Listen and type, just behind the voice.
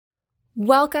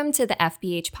Welcome to the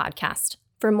FBH podcast.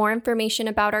 For more information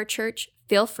about our church,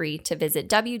 feel free to visit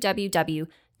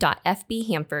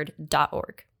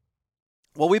www.fbhamford.org.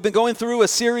 Well, we've been going through a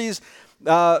series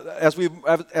as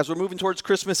we're moving towards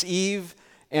Christmas Eve,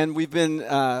 and we've been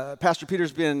Pastor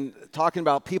Peter's been talking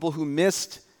about people who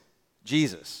missed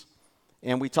Jesus,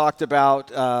 and we talked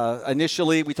about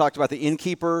initially we talked about the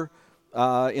innkeeper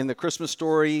in the Christmas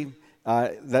story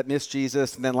that missed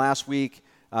Jesus, and then last week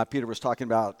Peter was talking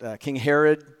about King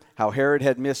Herod, how Herod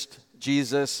had missed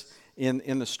Jesus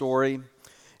in the story.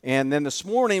 And then this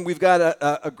morning, we've got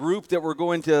a group that we're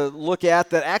going to look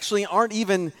at that actually aren't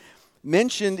even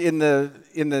mentioned in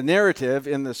the narrative,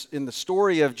 in the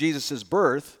story of Jesus'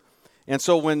 birth. And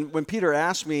so when Peter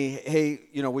asked me, hey,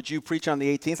 would you preach on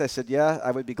the 18th? I said, yeah,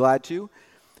 I would be glad to.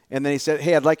 And then he said,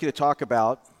 hey, I'd like you to talk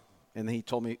about, and he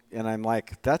told me, and I'm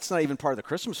like, that's not even part of the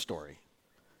Christmas story.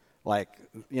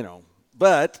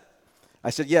 But I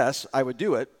said, yes, I would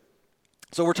do it.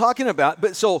 So we're talking about,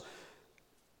 so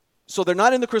they're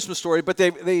not in the Christmas story, but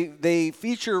they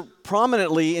feature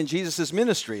prominently in Jesus'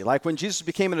 ministry. Like when Jesus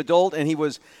became an adult and he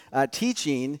was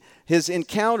teaching, his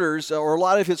encounters or a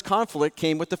lot of his conflict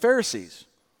came with the Pharisees.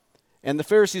 And the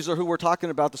Pharisees are who we're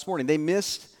talking about this morning. They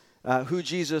missed who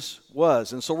Jesus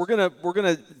was. And so we're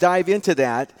gonna dive into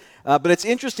that. But it's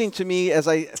interesting to me as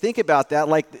I think about that,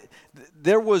 like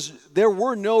there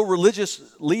were no religious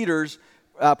leaders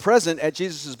present at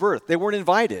Jesus' birth. They weren't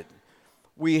invited.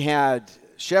 We had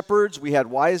shepherds, we had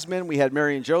wise men, we had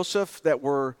Mary and Joseph that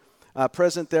were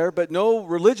present there, but no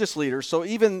religious leaders. So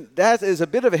even that is a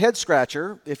bit of a head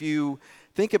scratcher. If you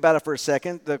think about it for a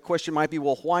second, the question might be,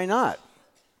 well, why not?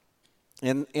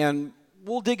 And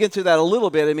we'll dig into that a little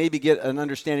bit and maybe get an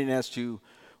understanding as to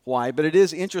why. But it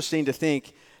is interesting to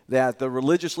think that the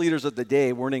religious leaders of the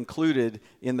day weren't included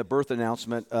in the birth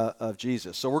announcement of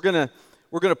Jesus. So we're going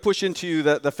to push into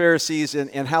the Pharisees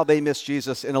and how they missed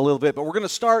Jesus in a little bit. But we're going to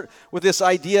start with this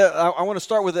idea. I want to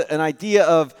start with an idea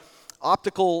of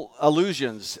optical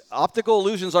illusions. Optical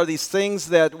illusions are these things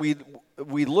that we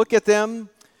look at them,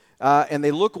 and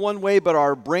they look one way, but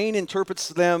our brain interprets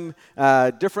them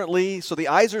differently. So the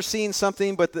eyes are seeing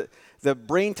something, but the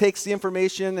brain takes the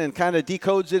information and kind of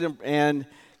decodes it and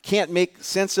can't make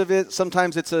sense of it.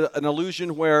 Sometimes it's an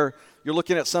illusion where you're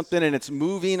looking at something and it's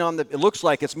moving it looks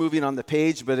like it's moving on the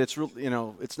page, but it's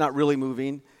not really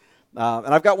moving. And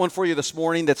I've got one for you this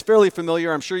morning that's fairly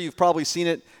familiar. I'm sure you've probably seen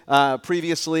it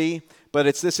previously, but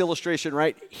it's this illustration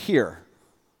right here.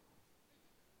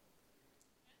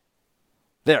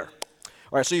 There.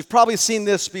 All right, so you've probably seen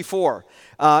this before.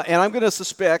 And I'm going to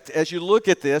suspect as you look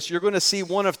at this, you're going to see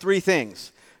one of three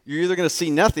things. You're either going to see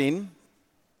nothing.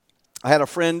 I had a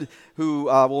friend who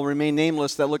will remain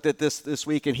nameless that looked at this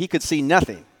week, and he could see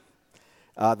nothing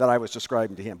that I was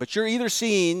describing to him. But you're either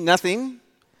seeing nothing,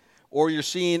 or you're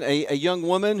seeing a young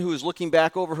woman who is looking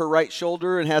back over her right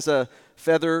shoulder and has a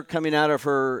feather coming out of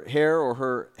her hair or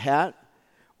her hat,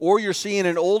 or you're seeing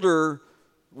an older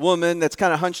woman that's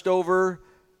kind of hunched over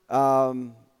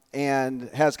and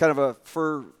has kind of a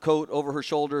fur coat over her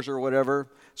shoulders or whatever.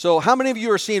 So how many of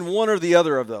you are seeing one or the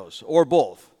other of those, or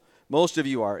both? Most of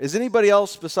you are. Is anybody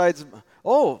else besides,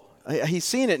 he's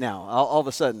seen it now all of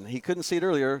a sudden. He couldn't see it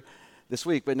earlier this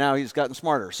week, but now he's gotten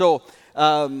smarter. So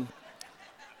yeah,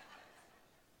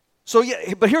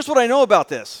 but here's what I know about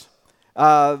this.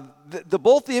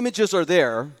 Both the images are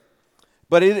there,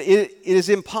 but it is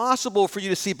impossible for you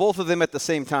to see both of them at the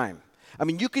same time. I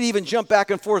mean, you could even jump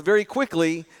back and forth very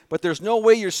quickly, but there's no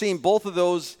way you're seeing both of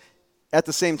those at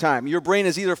the same time. Your brain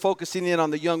is either focusing in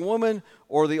on the young woman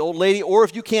or the old lady, or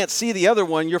if you can't see the other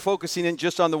one, you're focusing in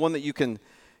just on the one that you can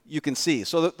see.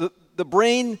 So the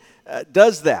brain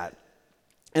does that.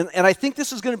 And I think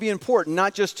this is going to be important,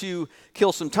 not just to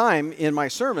kill some time in my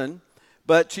sermon,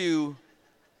 but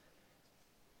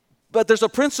there's a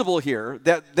principle here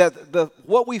that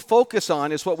what we focus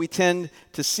on is what we tend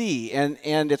to see.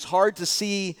 And it's hard to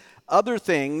see other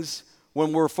things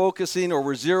when we're focusing or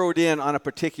we're zeroed in on a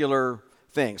particular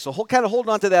thing. So kind of hold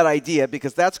on to that idea,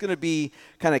 because that's going to be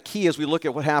kind of key as we look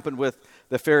at what happened with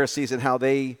the Pharisees and how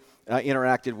they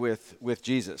interacted with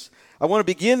Jesus. I want to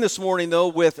begin this morning, though,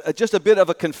 with just a bit of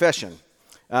a confession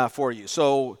for you.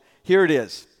 So here it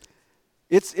is.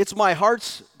 It's my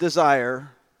heart's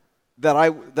desire that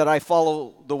I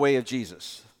follow the way of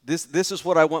Jesus. This is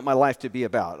what I want my life to be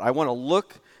about. I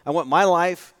want my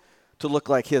life to look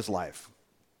like his life.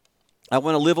 I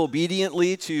want to live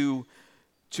obediently to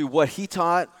what he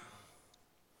taught.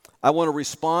 I want to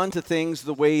respond to things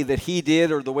the way that he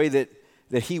did, or the way that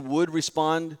he would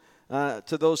respond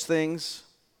to those things.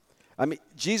 I mean,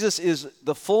 Jesus is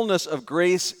the fullness of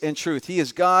grace and truth. He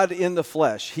is God in the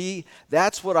flesh.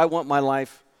 That's what I want my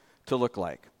life to look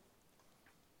like.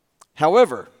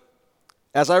 However,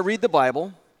 as I read the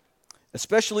Bible,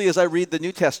 especially as I read the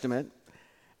New Testament,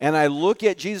 and I look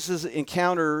at Jesus'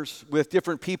 encounters with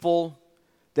different people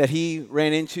that he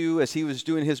ran into as he was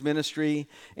doing his ministry,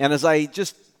 and as I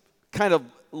just kind of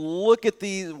look at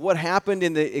what happened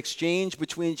in the exchange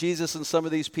between Jesus and some of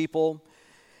these people,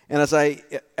 and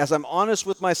as I'm honest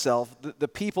with myself, the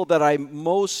people that I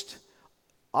most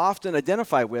often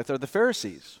identify with are the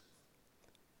Pharisees.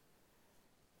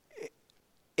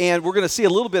 And we're going to see a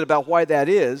little bit about why that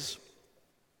is.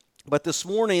 But this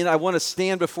morning, I want to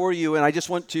stand before you, and I just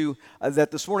want to,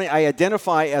 that this morning I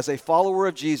identify as a follower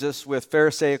of Jesus with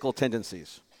Pharisaical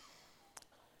tendencies.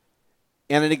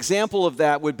 And an example of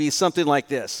that would be something like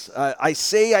this. I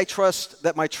say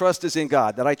that my trust is in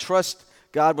God, that I trust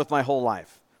God with my whole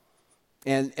life.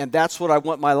 And that's what I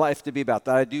want my life to be about,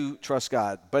 that I do trust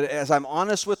God. But as I'm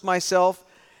honest with myself,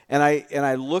 and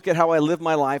I look at how I live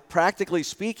my life, practically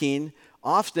speaking,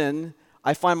 often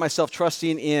I find myself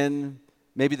trusting in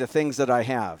maybe the things that I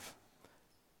have,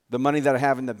 the money that I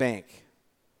have in the bank,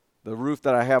 the roof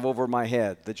that I have over my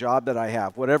head, the job that I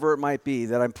have, whatever it might be,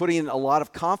 that I'm putting a lot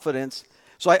of confidence.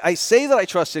 So I say that I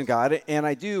trust in God, and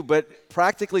I do, but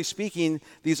practically speaking,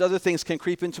 these other things can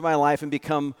creep into my life and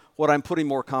become what I'm putting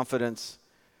more confidence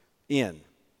in.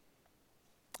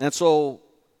 And so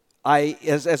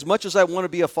as much as I want to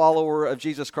be a follower of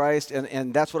Jesus Christ,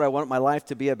 and that's what I want my life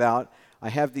to be about, I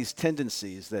have these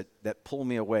tendencies that pull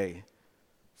me away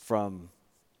from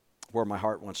where my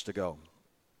heart wants to go.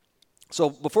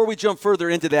 So before we jump further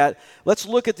into that, let's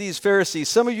look at these Pharisees.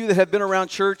 Some of you that have been around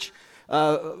church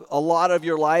a lot of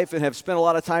your life and have spent a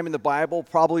lot of time in the Bible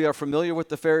probably are familiar with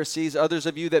the Pharisees. Others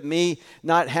of you that may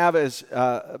not have as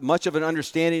much of an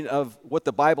understanding of what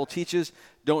the Bible teaches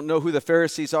don't know who the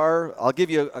Pharisees are. I'll give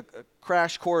you a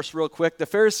crash course real quick. The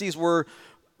Pharisees were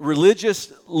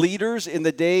religious leaders in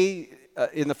the day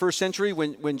in the first century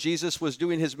when Jesus was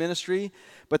doing his ministry,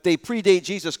 but they predate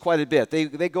Jesus quite a bit.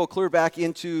 They go clear back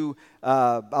into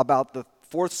about the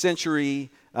 4th century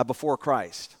before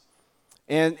Christ.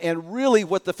 And really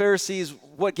what the Pharisees,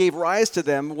 what gave rise to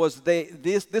them was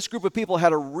this group of people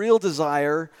had a real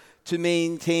desire to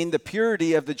maintain the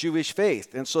purity of the Jewish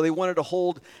faith. And so they wanted to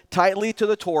hold tightly to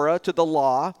the Torah, to the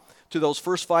law, to those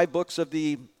first 5 books of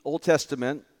the Old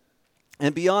Testament.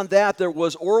 And beyond that, there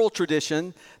was oral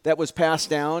tradition that was passed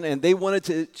down, and they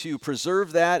wanted to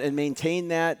preserve that and maintain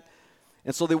that.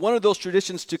 And so they wanted those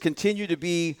traditions to continue to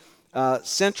be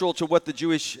central to what the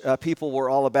Jewish people were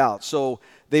all about. So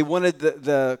they wanted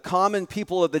the common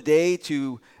people of the day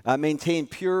to maintain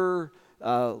pure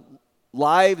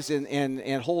lives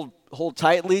and hold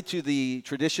tightly to the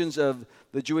traditions of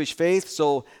the Jewish faith.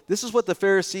 So this is what the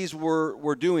Pharisees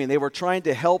were doing. They were trying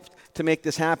to help to make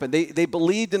this happen. They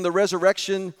believed in the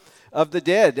resurrection of the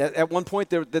dead. At one point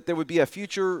that there would be a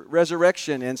future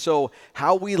resurrection. And so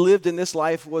how we lived in this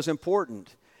life was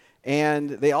important. And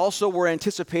they also were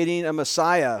anticipating a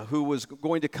Messiah who was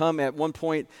going to come at one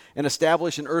point and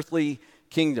establish an earthly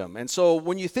kingdom. And so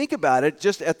when you think about it,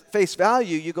 just at face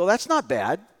value, you go, that's not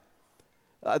bad.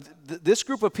 This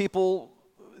group of people,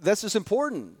 this is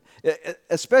important,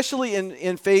 especially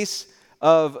in face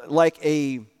of like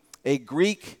a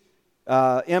Greek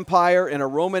empire and a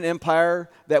Roman empire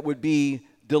that would be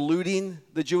diluting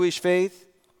the Jewish faith.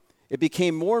 It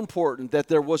became more important that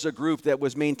there was a group that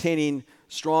was maintaining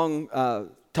strong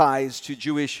ties to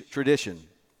Jewish tradition.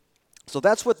 So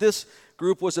that's what this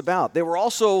group was about. They were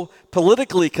also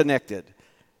politically connected.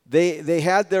 They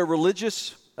had their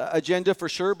religious agenda for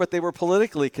sure, but they were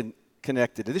politically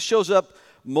connected. This shows up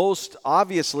most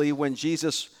obviously when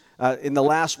Jesus, in the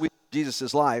last week of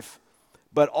Jesus' life,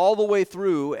 but all the way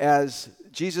through as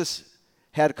Jesus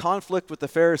had conflict with the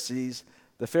Pharisees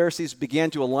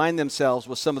began to align themselves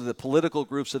with some of the political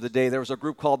groups of the day. There was a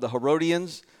group called the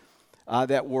Herodians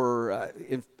that wanted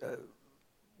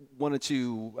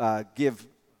to give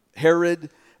Herod,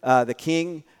 the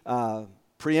king,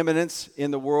 preeminence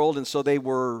in the world, and so they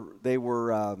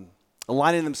were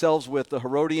aligning themselves with the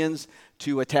Herodians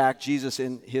to attack Jesus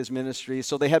in his ministry.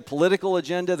 So they had political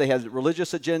agenda, they had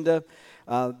religious agenda.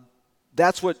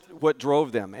 That's what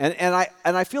drove them. And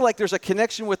I feel like there's a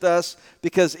connection with us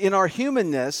because in our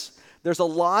humanness, there's a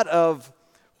lot of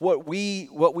what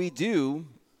we do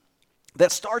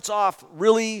that starts off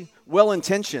really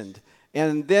well-intentioned.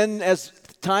 And then as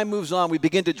time moves on, we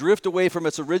begin to drift away from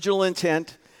its original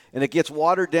intent, and it gets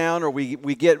watered down, or we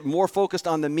get more focused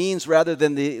on the means rather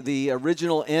than the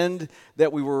original end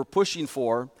that we were pushing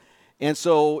for. And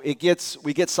so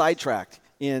we get sidetracked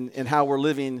in how we're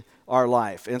living our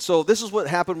life. And so this is what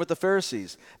happened with the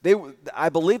Pharisees. I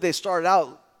believe they started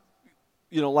out,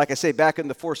 like I say, back in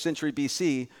the 4th century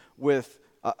BC with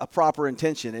a proper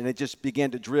intention, and it just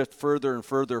began to drift further and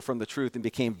further from the truth and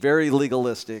became very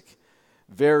legalistic,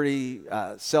 very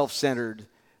self-centered,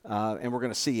 and we're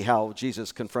going to see how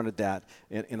Jesus confronted that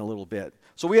in a little bit.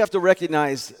 So we have to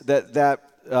recognize that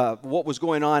what was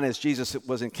going on as Jesus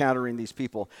was encountering these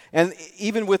people. And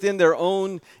even within their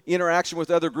own interaction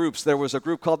with other groups, there was a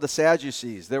group called the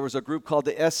Sadducees, there was a group called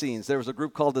the Essenes, there was a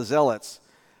group called the Zealots.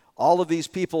 All of these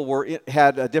people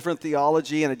had a different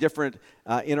theology and a different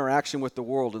interaction with the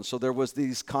world, and so there was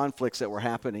these conflicts that were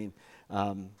happening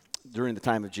during the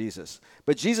time of Jesus.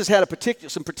 But Jesus had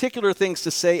some particular things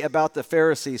to say about the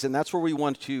Pharisees, and that's where we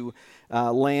want to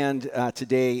land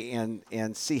today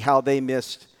and see how they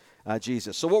missed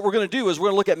Jesus. So what we're going to do is we're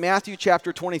going to look at Matthew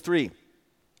chapter 23.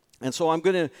 And so I'm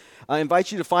going to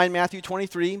invite you to find Matthew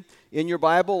 23 in your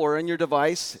Bible or in your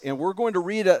device, and we're going to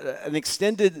read an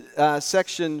extended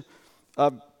section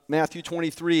of Matthew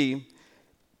 23,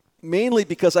 mainly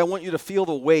because I want you to feel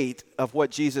the weight of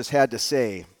what Jesus had to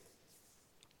say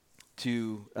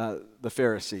to the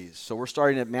Pharisees. So we're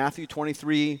starting at Matthew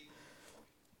 23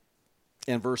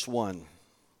 and verse 1.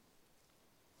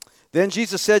 Then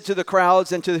Jesus said to the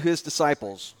crowds and to his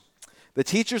disciples, "The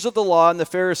teachers of the law and the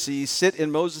Pharisees sit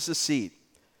in Moses' seat.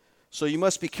 So you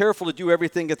must be careful to do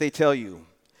everything that they tell you.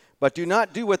 But do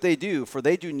not do what they do, for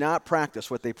they do not practice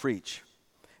what they preach.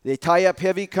 They tie up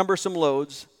heavy, cumbersome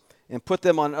loads and put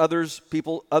them on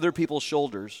other people's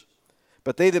shoulders,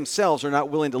 but they themselves are not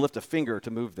willing to lift a finger to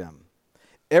move them.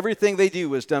 Everything they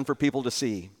do is done for people to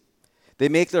see. They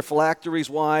make their phylacteries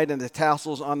wide and the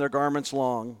tassels on their garments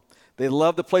long. They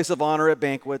love the place of honor at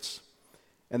banquets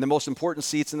and the most important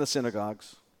seats in the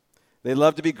synagogues. They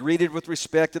love to be greeted with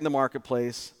respect in the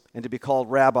marketplace and to be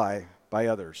called rabbi by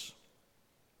others."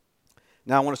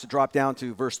 Now I want us to drop down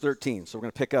to verse 13. So we're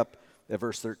going to pick up at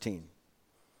verse 13.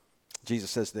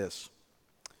 Jesus says this,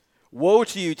 "Woe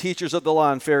to you, teachers of the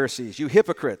law and Pharisees, you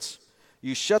hypocrites!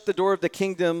 You shut the door of the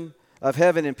kingdom of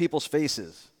heaven in people's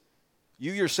faces.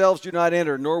 You yourselves do not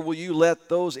enter, nor will you let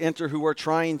those enter who are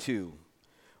trying to.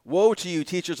 Woe to you,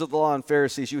 teachers of the law and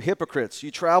Pharisees, you hypocrites!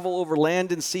 You travel over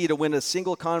land and sea to win a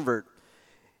single convert,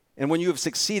 and when you have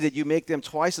succeeded, you make them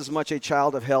twice as much a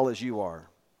child of hell as you are.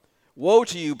 Woe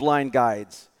to you, blind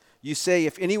guides! You say,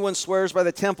 if anyone swears by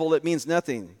the temple, it means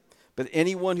nothing, but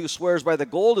anyone who swears by the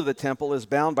gold of the temple is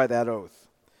bound by that oath.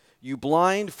 You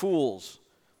blind fools!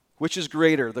 Which is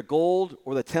greater, the gold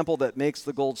or the temple that makes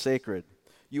the gold sacred?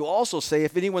 You also say,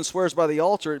 if anyone swears by the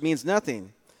altar, it means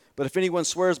nothing. But if anyone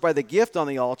swears by the gift on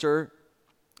the altar,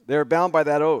 they are bound by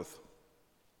that oath.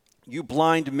 You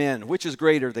blind men, which is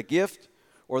greater, the gift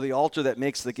or the altar that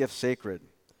makes the gift sacred?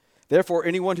 Therefore,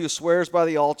 anyone who swears by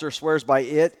the altar swears by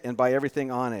it and by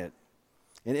everything on it.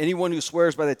 And anyone who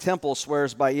swears by the temple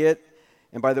swears by it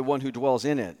and by the one who dwells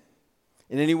in it.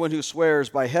 And anyone who swears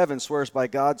by heaven swears by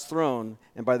God's throne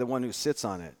and by the one who sits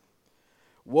on it.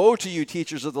 Woe to you,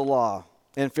 teachers of the law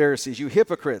and Pharisees, you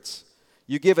hypocrites!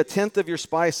 You give a tenth of your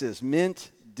spices,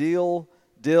 mint, dill,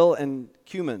 and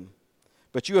cumin.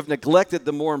 But you have neglected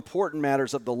the more important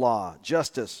matters of the law,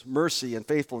 justice, mercy, and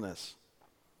faithfulness.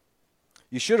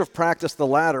 You should have practiced the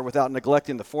latter without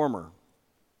neglecting the former.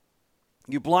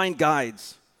 You blind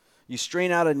guides! You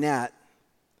strain out a gnat,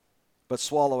 but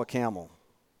swallow a camel.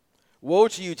 Woe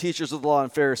to you, teachers of the law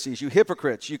and Pharisees, you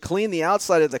hypocrites! You clean the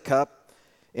outside of the cup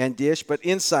and dish, but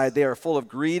inside they are full of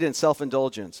greed and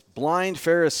self-indulgence. Blind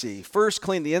Pharisee, first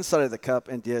clean the inside of the cup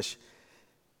and dish,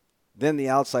 then the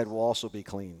outside will also be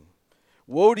clean.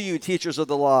 Woe to you, teachers of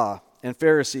the law and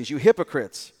Pharisees, you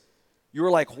hypocrites! You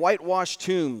are like whitewashed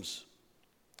tombs,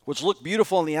 which look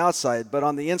beautiful on the outside, but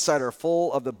on the inside are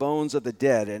full of the bones of the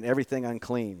dead and everything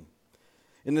unclean.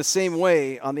 In the same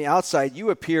way, on the outside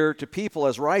you appear to people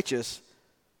as righteous,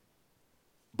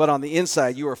 but on the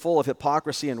inside you are full of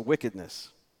hypocrisy and wickedness.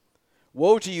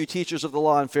 Woe to you, teachers of the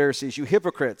law and Pharisees, you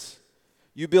hypocrites!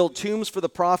 You build tombs for the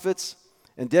prophets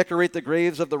and decorate the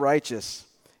graves of the righteous.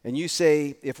 And you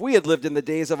say, if we had lived in the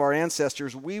days of our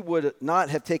ancestors, we would not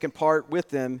have taken part with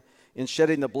them in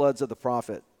shedding the blood of the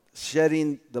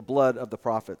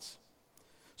prophets.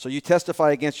 So you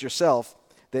testify against yourself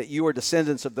that you are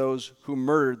descendants of those who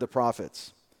murdered the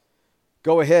prophets.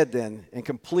 Go ahead then and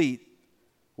complete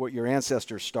what your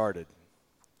ancestors started."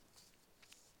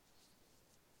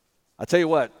 I tell you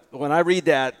what, when I read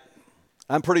that,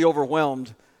 I'm pretty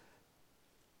overwhelmed.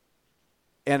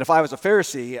 And if I was a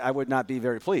Pharisee, I would not be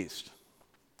very pleased.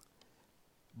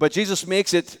 But Jesus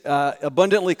makes it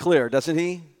abundantly clear, doesn't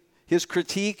he? His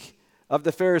critique of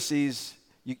the Pharisees,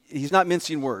 he's not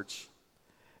mincing words.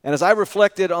 And as I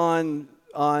reflected on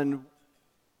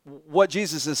what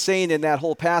Jesus is saying in that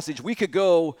whole passage, we could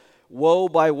go woe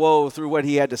by woe through what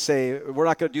he had to say. We're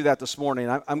not going to do that this morning.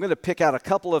 I'm going to pick out a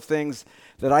couple of things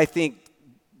that I think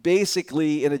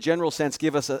basically, in a general sense,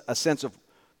 give us a sense of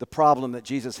the problem that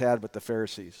Jesus had with the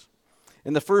Pharisees.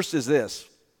 And the first is this.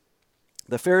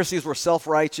 The Pharisees were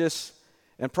self-righteous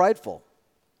and prideful.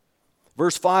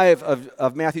 Verse 5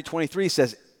 of Matthew 23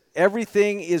 says,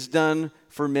 everything is done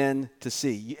for men to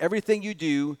see. Everything you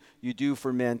do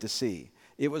for men to see.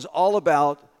 It was all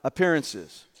about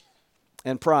appearances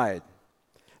and pride.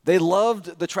 They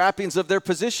loved the trappings of their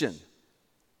position.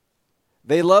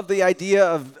 They loved the idea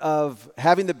of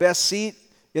having the best seat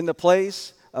in the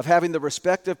place, of having the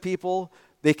respect of people.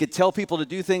 They could tell people to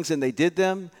do things and they did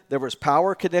them. There was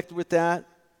power connected with that.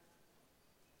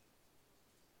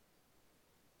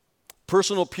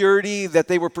 Personal purity that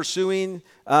they were pursuing,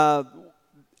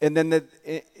 and then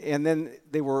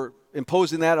they were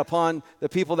imposing that upon the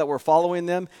people that were following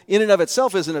them. In and of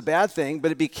itself isn't a bad thing,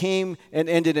 but it became an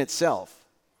end in itself.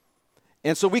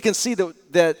 And so we can see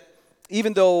that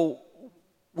even though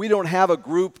we don't have a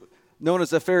group known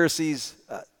as the Pharisees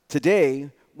today,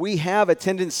 we have a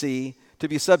tendency to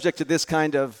be subject to this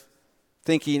kind of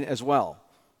thinking as well.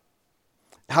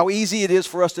 How easy it is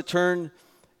for us to turn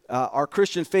our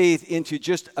Christian faith into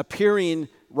just appearing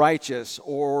righteous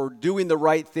or doing the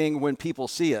right thing when people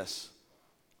see us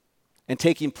and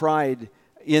taking pride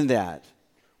in that.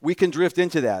 We can drift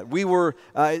into that. We were,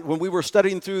 when we were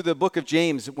studying through the book of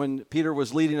James, when Peter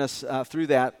was leading us through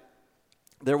that,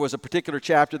 there was a particular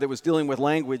chapter that was dealing with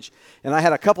language, and I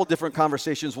had a couple different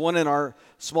conversations, one in our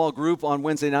small group on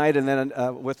Wednesday night and then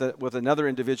with another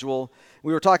individual.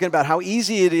 We were talking about how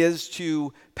easy it is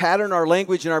to pattern our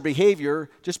language and our behavior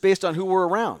just based on who we're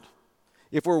around.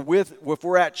 If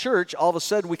we're at church, all of a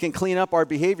sudden we can clean up our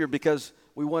behavior because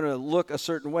we want to look a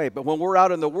certain way. But when we're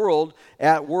out in the world,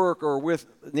 at work or with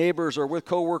neighbors or with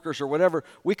coworkers or whatever,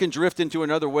 we can drift into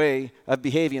another way of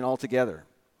behaving altogether.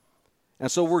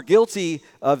 And so we're guilty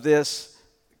of this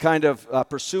kind of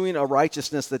pursuing a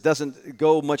righteousness that doesn't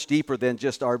go much deeper than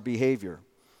just our behavior.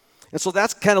 And so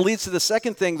that kind of leads to the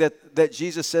second thing that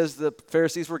Jesus says the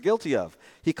Pharisees were guilty of.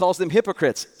 He calls them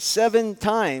hypocrites. 7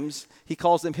 times he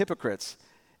calls them hypocrites.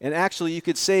 And actually you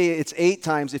could say it's 8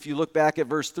 times if you look back at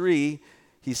verse 3,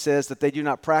 he says that they do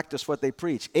not practice what they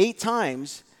preach. 8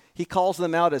 times he calls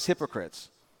them out as hypocrites.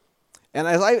 And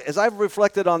as I've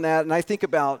reflected on that and I think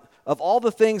about of all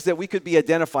the things that we could be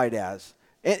identified as,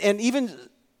 and even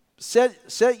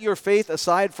set your faith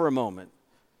aside for a moment.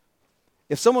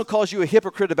 If someone calls you a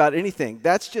hypocrite about anything,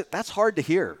 that's hard to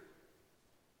hear.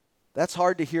 That's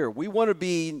hard to hear. We want to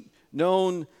be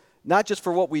known not just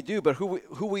for what we do, but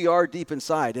who we are deep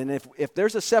inside. And if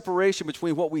there's a separation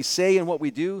between what we say and what we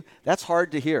do, that's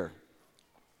hard to hear.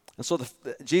 And so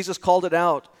Jesus called it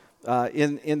out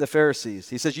in the Pharisees.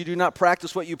 He says, you do not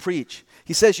practice what you preach.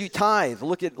 He says you tithe.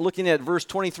 Looking at verse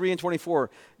 23 and 24.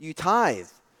 You tithe.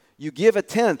 You give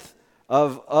 1/10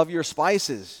 of your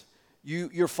spices.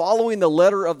 You're following the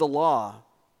letter of the law.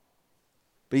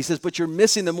 But he says, but you're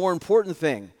missing the more important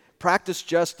thing. Practice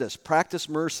justice. Practice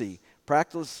mercy.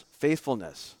 Practice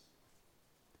faithfulness.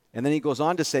 And then he goes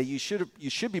on to say, you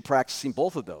should be practicing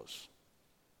both of those.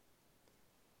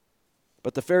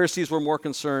 But the Pharisees were more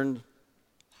concerned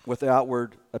with the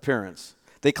outward appearance.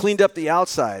 They cleaned up the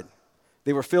outside.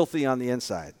 They were filthy on the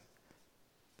inside.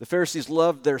 The Pharisees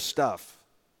loved their stuff.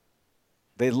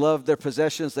 They loved their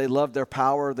possessions. They loved their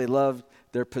power. They loved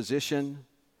their position.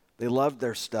 They loved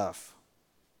their stuff.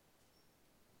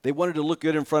 They wanted to look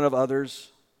good in front of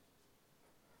others.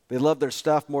 They loved their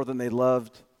stuff more than they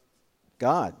loved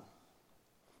God.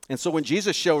 And so when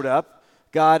Jesus showed up,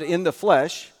 God in the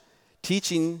flesh,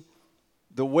 teaching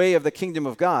the way of the kingdom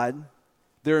of God,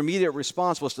 their immediate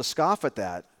response was to scoff at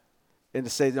that and to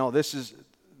say, no, this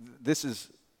is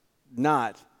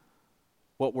not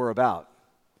what we're about.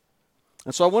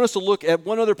 And so I want us to look at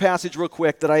one other passage real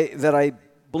quick that I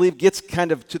believe gets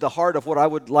kind of to the heart of what I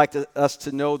would like us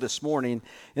to know this morning,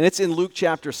 and it's in Luke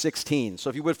chapter 16. So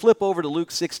if you would flip over to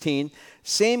Luke 16,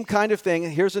 same kind of thing.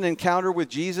 Here's an encounter with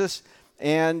Jesus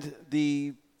and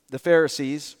the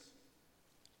Pharisees.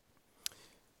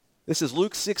 This is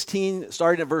Luke 16,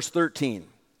 starting at verse 13.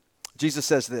 Jesus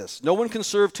says this, no one can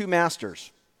serve 2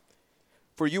 masters,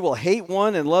 for you will hate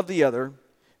one and love the other.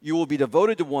 You will be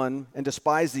devoted to one and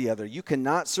despise the other. You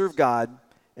cannot serve God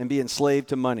and be enslaved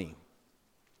to money.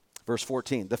 Verse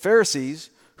 14, the Pharisees,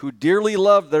 who dearly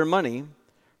loved their money,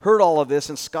 heard all of this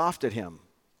and scoffed at him.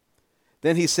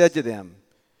 Then he said to them,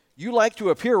 you like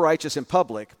to appear righteous in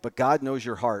public, but God knows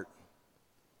your heart.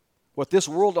 What this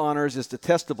world honors is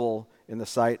detestable in the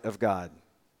sight of God.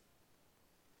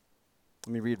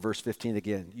 Let me read verse 15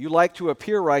 again. You like to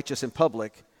appear righteous in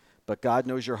public, but God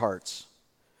knows your hearts.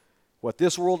 What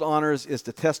this world honors is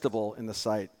detestable in the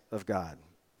sight of God.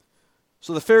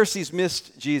 So the Pharisees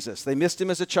missed Jesus. They missed him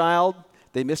as a child.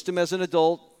 They missed him as an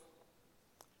adult.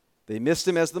 They missed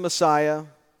him as the Messiah.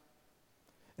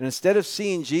 And instead of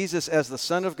seeing Jesus as the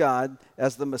Son of God,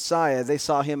 as the Messiah, they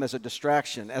saw him as a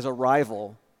distraction, as a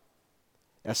rival,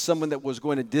 as someone that was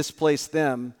going to displace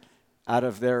them out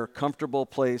of their comfortable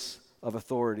place of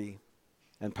authority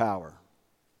and power.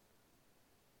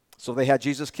 So they had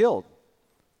Jesus killed.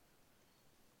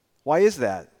 Why is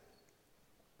that?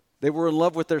 They were in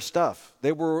love with their stuff.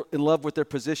 They were in love with their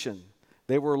position.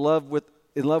 They were in love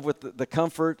with the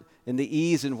comfort and the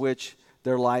ease in which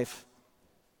their life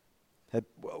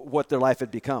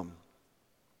had become.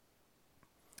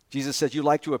 Jesus said, you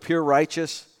like to appear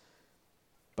righteous,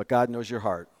 but God knows your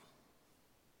heart.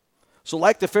 So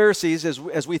like the Pharisees,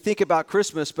 as we think about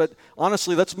Christmas, but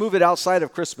honestly, let's move it outside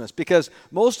of Christmas, because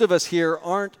most of us here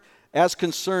aren't as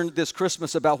concerned this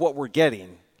Christmas about what we're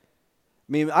getting.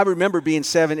 I mean, I remember being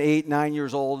 7, 8, 9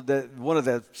 years old, that one of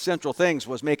the central things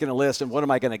was making a list and what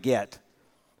am I going to get?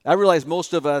 I realize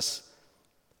most of us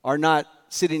are not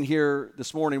sitting here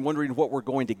this morning wondering what we're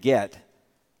going to get.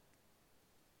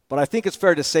 But I think it's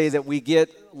fair to say that we get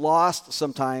lost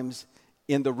sometimes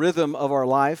in the rhythm of our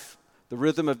life, the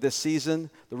rhythm of this season,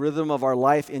 the rhythm of our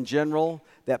life in general,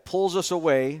 that pulls us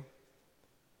away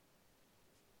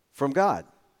from God.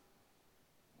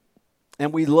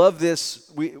 And we love this.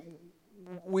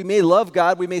 We may love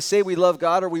God, we may say we love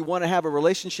God, or we want to have a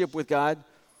relationship with God,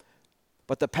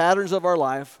 but the patterns of our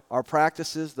life, our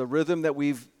practices, the rhythm that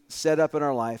we've set up in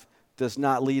our life does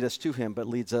not lead us to him, but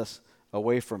leads us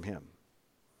away from him.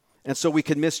 And so we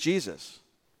can miss Jesus.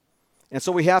 And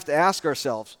so we have to ask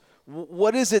ourselves,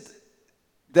 what is it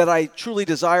that I truly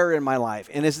desire in my life?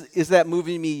 And is that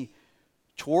moving me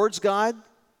towards God?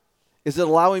 Is it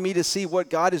allowing me to see what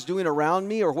God is doing around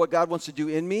me or what God wants to do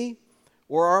in me?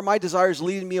 Or are my desires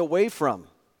leading me away from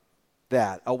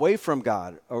that, away from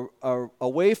God, or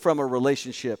away from a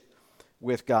relationship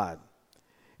with God?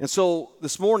 And so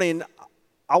this morning,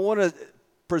 I want to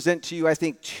present to you, I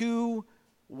think, 2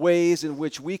 ways in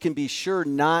which we can be sure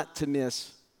not to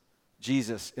miss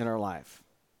Jesus in our life.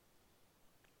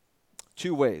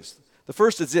 2 ways. The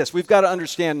first is this: we've got to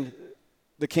understand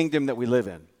the kingdom that we live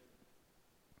in.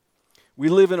 We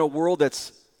live in a world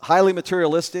that's highly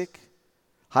materialistic,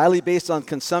 highly based on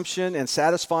consumption and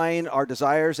satisfying our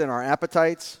desires and our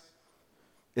appetites.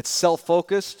 It's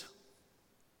self-focused.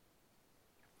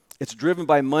 It's driven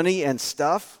by money and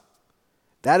stuff.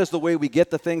 That is the way we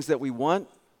get the things that we want.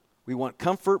 We want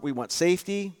comfort. We want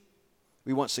safety.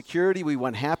 We want security. We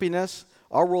want happiness.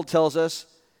 Our world tells us,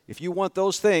 if you want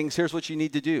those things, here's what you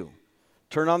need to do.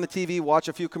 Turn on the TV, watch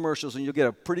a few commercials, and you'll get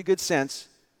a pretty good sense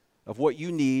of what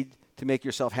you need to make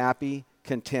yourself happy,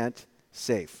 content,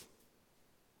 safe.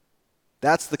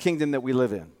 That's the kingdom that we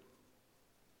live in.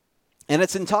 And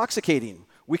it's intoxicating.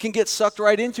 We can get sucked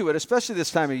right into it, especially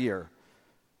this time of year.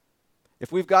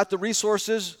 If we've got the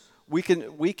resources, we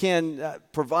can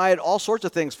provide all sorts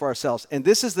of things for ourselves. And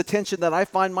this is the tension that I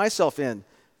find myself in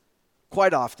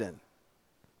quite often,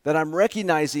 that I'm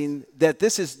recognizing that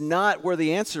this is not where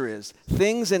the answer is.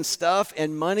 Things and stuff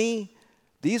and money,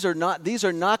 these are not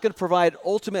going to provide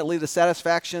ultimately the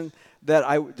satisfaction that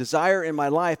I desire in my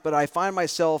life, but I find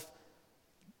myself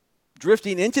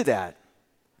drifting into that.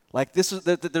 Like there's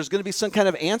going to be some kind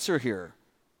of answer here.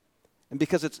 And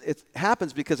because it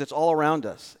happens because it's all around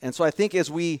us. And so I think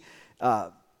as we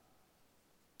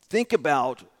think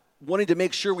about wanting to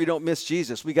make sure we don't miss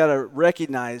Jesus, we got to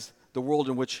recognize the world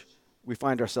in which we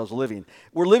find ourselves living.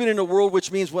 We're living in a world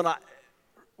which means when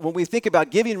we think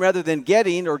about giving rather than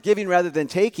getting or giving rather than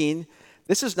taking,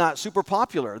 this is not super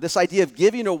popular. This idea of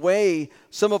giving away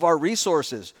some of our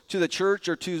resources to the church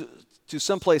or to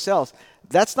someplace else,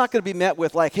 that's not going to be met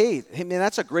with like, hey man,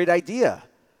 that's a great idea.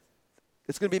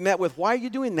 It's going to be met with, why are you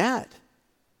doing that?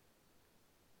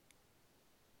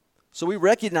 So we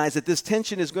recognize that this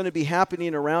tension is going to be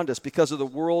happening around us because of the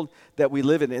world that we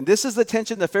live in. And this is the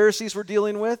tension the Pharisees were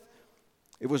dealing with.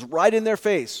 It was right in their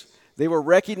face. They were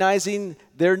recognizing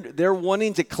they're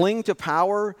wanting to cling to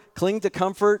power, cling to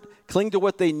comfort, cling to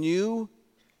what they knew.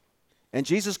 And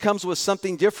Jesus comes with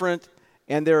something different,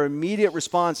 and their immediate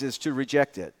response is to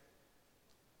reject it.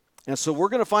 And so we're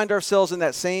going to find ourselves in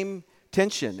that same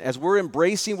tension. As we're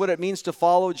embracing what it means to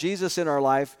follow Jesus in our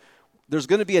life, there's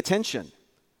going to be a tension.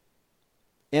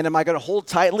 And am I going to hold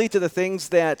tightly to the things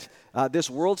that this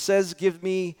world says give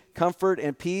me comfort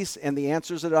and peace and the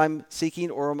answers that I'm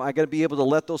seeking, or am I going to be able to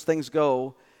let those things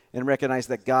go and recognize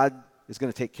that God is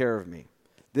going to take care of me?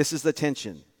 This is the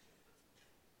tension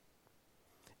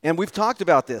And we've talked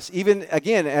about this. Even,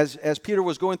 again, as Peter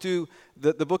was going through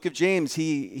the book of James,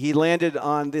 he landed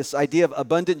on this idea of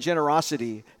abundant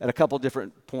generosity at a couple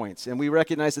different points. And we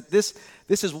recognize that this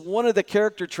is one of the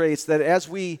character traits that as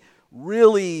we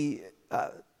really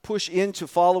push into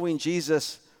following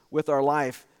Jesus with our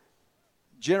life,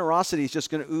 generosity is just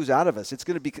going to ooze out of us. It's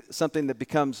going to be something that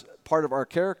becomes part of our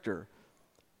character.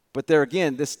 But there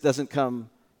again, this doesn't come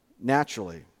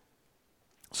naturally.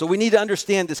 So we need to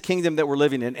understand this kingdom that we're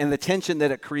living in and the tension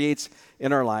that it creates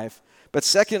in our life. But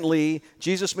secondly,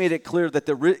 Jesus made it clear that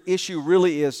the issue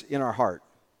really is in our heart.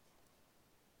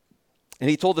 And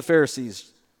he told the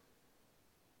Pharisees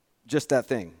just that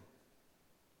thing.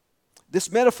 This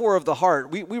metaphor of the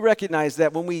heart, we recognize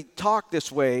that when we talk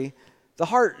this way, the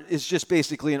heart is just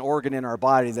basically an organ in our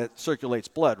body that circulates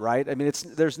blood, right? I mean,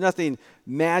 there's nothing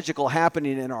magical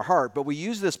happening in our heart, but we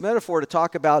use this metaphor to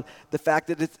talk about the fact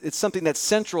that it's something that's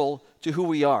central to who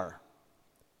we are.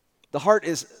 The heart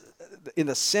is in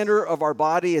the center of our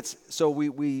body, so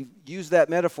we use that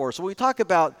metaphor. So when we talk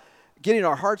about getting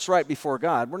our hearts right before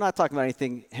God, we're not talking about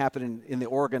anything happening in the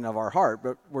organ of our heart,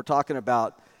 but we're talking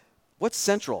about what's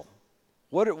central.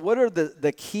 What are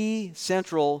the key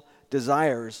central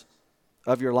desires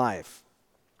of your life?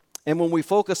 And when we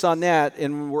focus on that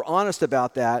and when we're honest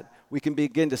about that, we can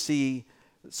begin to see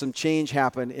some change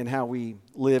happen in how we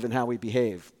live and how we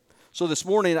behave. So this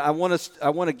morning, I want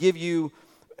to give you,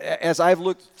 as I've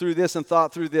looked through this and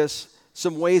thought through this,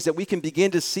 some ways that we can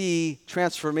begin to see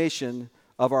transformation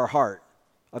of our heart,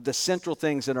 of the central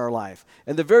things in our life.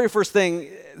 And the very first thing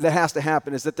that has to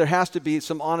happen is that there has to be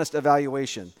some honest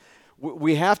evaluation.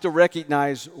 We have to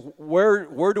recognize,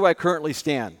 where do I currently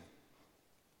stand?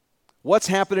 What's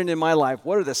happening in my life?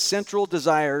 What are the central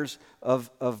desires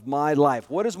of my life?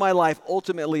 What is my life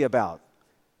ultimately about?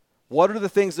 What are the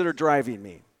things that are driving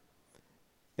me?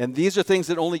 And these are things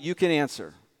that only you can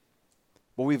answer.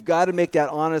 But we've got to make that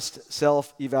honest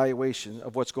self-evaluation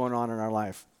of what's going on in our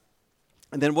life.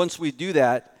 And then once we do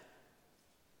that,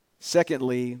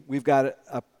 secondly, we've got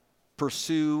to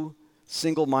pursue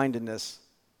single-mindedness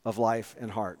of life and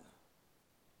heart.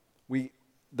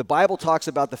 The Bible talks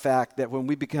about the fact that when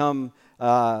we become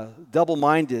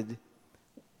double-minded,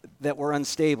 that we're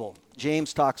unstable.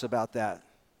 James talks about that.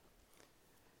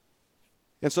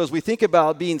 And so as we think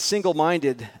about being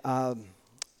single-minded,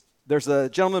 there's a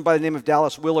gentleman by the name of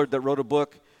Dallas Willard that wrote a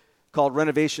book called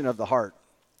Renovation of the Heart.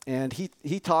 And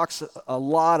he talks a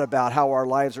lot about how our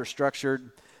lives are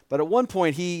structured. But at one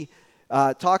point, he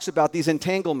talks about these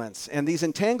entanglements. And these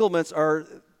entanglements are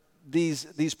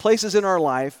these places in our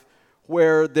life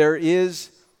where there is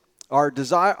our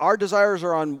desires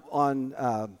are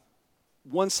on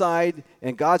one side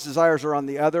and God's desires are on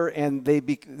the other, and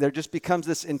there just becomes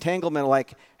this entanglement,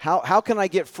 like how can I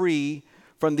get free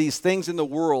from these things in the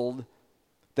world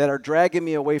that are dragging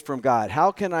me away from God?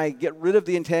 How can I get rid of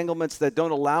the entanglements that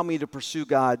don't allow me to pursue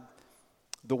God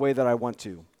the way that I want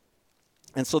to?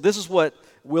 And so this is what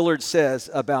Willard says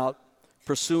about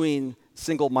pursuing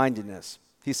single-mindedness.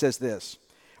 He says this: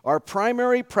 our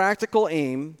primary practical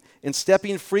aim in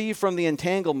stepping free from the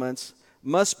entanglements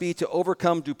must be to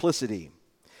overcome duplicity.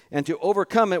 And to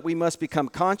overcome it, we must become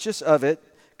conscious of it,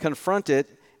 confront it,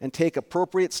 and take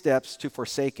appropriate steps to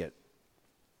forsake it.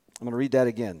 I'm going to read that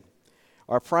again.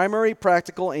 Our primary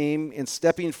practical aim in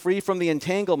stepping free from the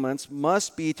entanglements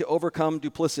must be to overcome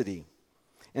duplicity.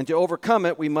 And to overcome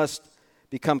it, we must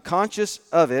become conscious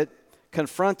of it,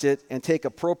 confront it, and take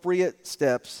appropriate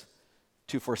steps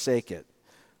to forsake it.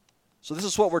 So this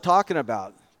is what we're talking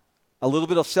about. A little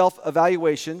bit of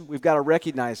self-evaluation. We've got to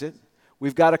recognize it.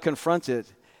 We've got to confront it.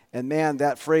 And man,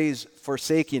 that phrase,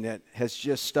 forsaking it, has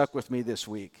just stuck with me this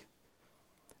week.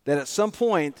 That at some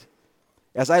point,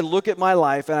 as I look at my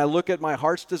life and I look at my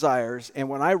heart's desires, and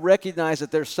when I recognize that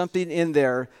there's something in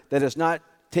there that is not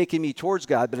taking me towards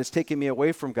God, but it's taking me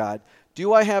away from God,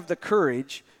 do I have the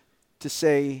courage to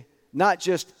say, not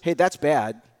just, hey, that's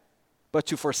bad, but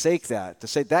to forsake that, to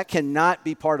say that cannot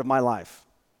be part of my life.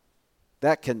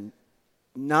 That can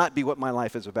not be what my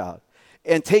life is about.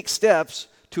 And take steps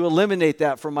to eliminate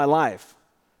that from my life.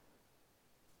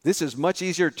 This is much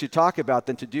easier to talk about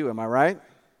than to do, am I right?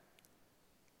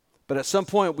 But at some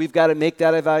point, we've got to make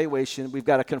that evaluation, we've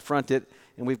got to confront it,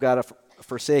 and we've got to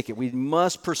forsake it. We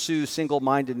must pursue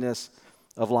single-mindedness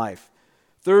of life.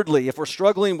 Thirdly, if we're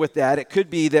struggling with that, it could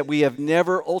be that we have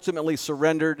never ultimately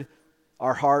surrendered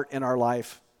our heart and our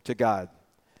life to God.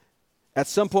 At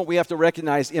some point, we have to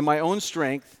recognize in my own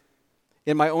strength,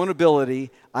 in my own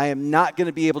ability, I am not going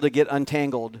to be able to get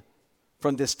untangled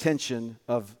from this tension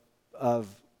of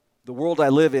the world I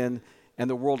live in and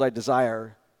the world I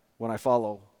desire when I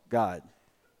follow God.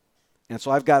 And so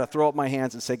I've got to throw up my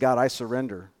hands and say, God, I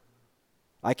surrender.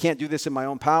 I can't do this in my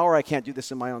own power. I can't do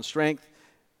this in my own strength.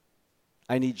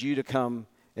 I need you to come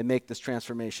and make this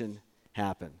transformation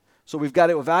happen. So we've got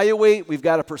to evaluate. We've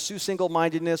got to pursue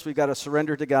single-mindedness. We've got to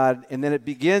surrender to God. And then it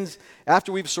begins,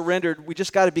 after we've surrendered, we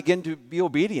just got to begin to be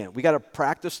obedient. We got to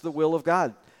practice the will of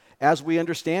God as we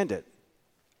understand it.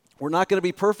 We're not going to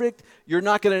be perfect. You're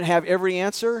not going to have every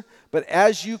answer. But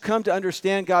as you come to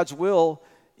understand God's will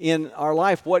in our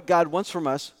life, what God wants from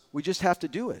us, we just have to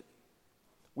do it.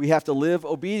 We have to live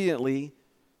obediently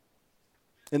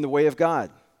in the way of God.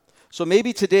 So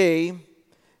maybe today,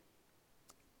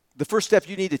 the first step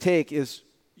you need to take is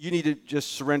you need to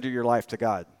just surrender your life to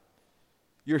God.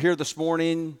 You're here this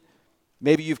morning.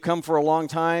 Maybe you've come for a long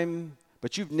time,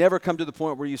 but you've never come to the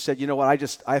point where you said, you know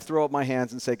what, I throw up my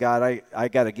hands and say, God, I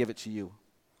got to give it to you.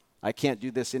 I can't do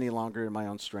this any longer in my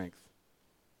own strength.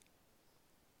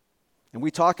 And when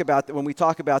we talk about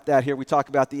that here, we talk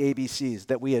about the ABCs,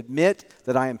 that we admit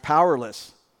that I am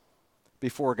powerless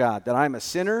before God, that I'm a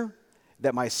sinner,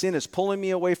 that my sin is pulling me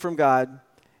away from God,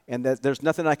 and that there's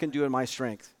nothing I can do in my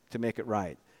strength to make it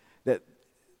right. That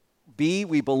B,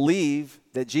 we believe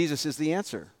that Jesus is the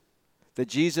answer. That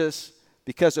Jesus,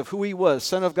 because of who he was,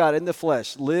 Son of God in the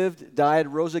flesh, lived, died,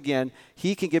 rose again,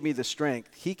 he can give me the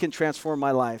strength. He can transform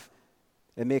my life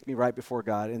and make me right before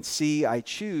God. And C, I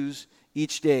choose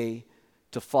each day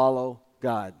to follow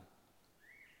God,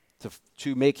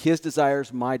 to make his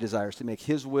desires my desires, to make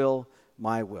his will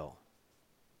my will.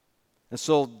 And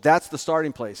so that's the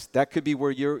starting place. That could be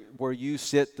where you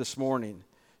sit this morning.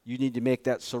 You need to make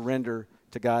that surrender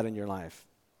to God in your life.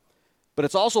 But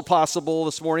it's also possible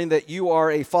this morning that you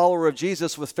are a follower of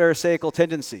Jesus with Pharisaical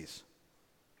tendencies.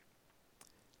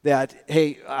 That,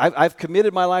 hey, I've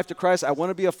committed my life to Christ. I want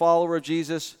to be a follower of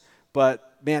Jesus,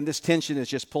 but man, this tension is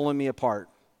just pulling me apart.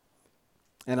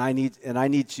 And I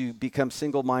need to become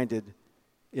single-minded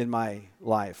in my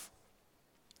life.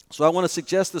 So I want to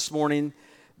suggest this morning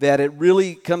that it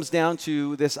really comes down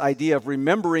to this idea of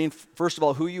remembering, first of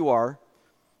all, who you are,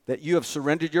 that you have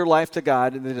surrendered your life to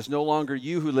God, and that it's no longer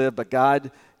you who live, but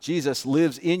God, Jesus,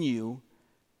 lives in you,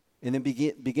 and then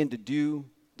begin to do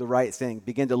the right thing,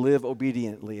 begin to live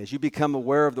obediently. As you become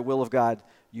aware of the will of God,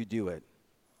 you do it.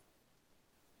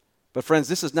 But friends,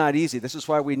 this is not easy. This is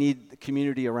why we need the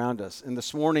community around us. And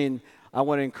this morning, I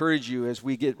want to encourage you as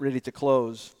we get ready to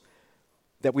close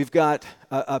that we've got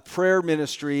a prayer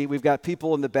ministry. We've got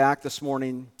people in the back this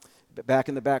morning, back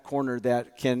in the back corner,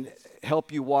 that can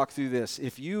help you walk through this.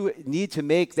 If you need to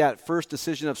make that first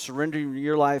decision of surrendering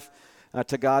your life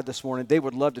to God this morning, they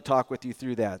would love to talk with you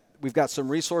through that. We've got some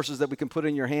resources that we can put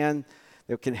in your hand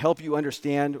that can help you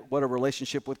understand what a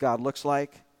relationship with God looks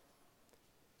like.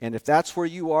 And if that's where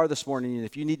you are this morning, and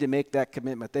if you need to make that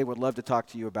commitment, they would love to talk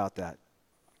to you about that.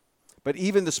 But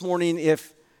even this morning,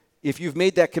 if you've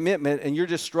made that commitment and you're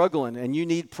just struggling and you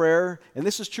need prayer, and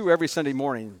this is true every Sunday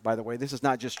morning, by the way. This is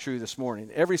not just true this morning.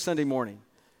 Every Sunday morning.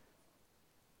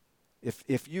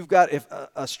 If you've got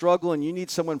a struggle and you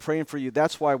need someone praying for you,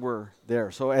 that's why we're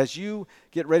there. So as you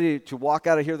get ready to walk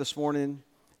out of here this morning,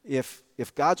 if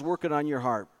God's working on your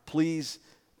heart, please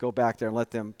go back there and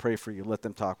let them pray for you. Let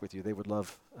them talk with you. They would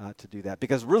love to do that.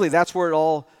 Because really, that's where it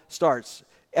all starts.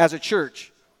 As a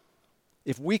church,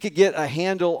 if we could get a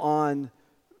handle on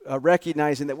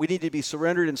recognizing that we need to be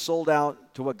surrendered and sold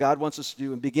out to what God wants us to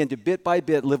do and begin to bit by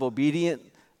bit live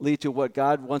obediently to what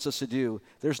God wants us to do,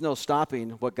 there's no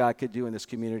stopping what God could do in this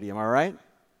community. Am I right?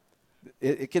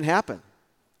 It can happen.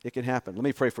 It can happen. Let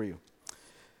me pray for you.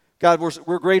 God,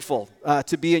 we're grateful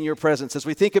to be in your presence. As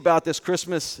we think about this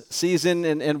Christmas season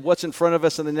and what's in front of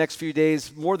us in the next few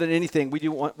days, more than anything, we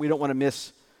don't want to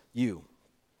miss you.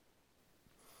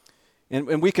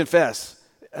 And we confess,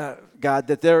 God,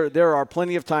 that there are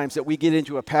plenty of times that we get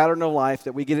into a pattern of life,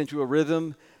 that we get into a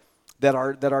rhythm, that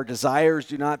our desires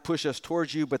do not push us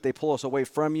towards you, but they pull us away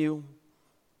from you.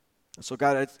 So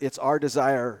God, it's our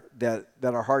desire that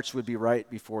our hearts would be right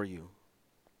before you.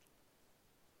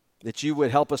 That you would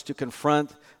help us to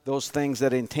confront those things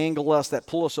that entangle us, that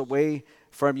pull us away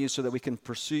from you, so that we can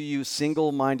pursue you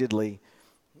single-mindedly,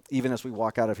 even as we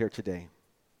walk out of here today.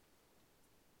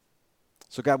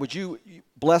 So God, would you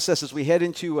bless us as we head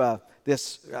into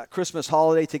this Christmas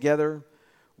holiday together?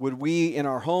 Would we, in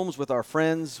our homes, with our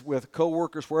friends, with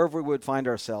coworkers, wherever we would find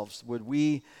ourselves, would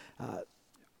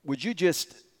you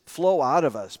just flow out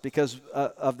of us because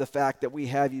of the fact that we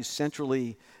have you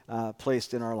centrally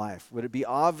placed in our life? Would it be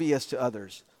obvious to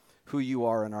others who you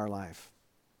are in our life?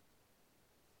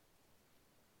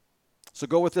 So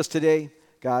go with us today,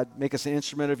 God. Make us an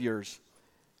instrument of yours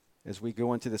as we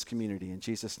go into this community. In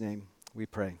Jesus' name we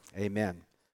pray. Amen.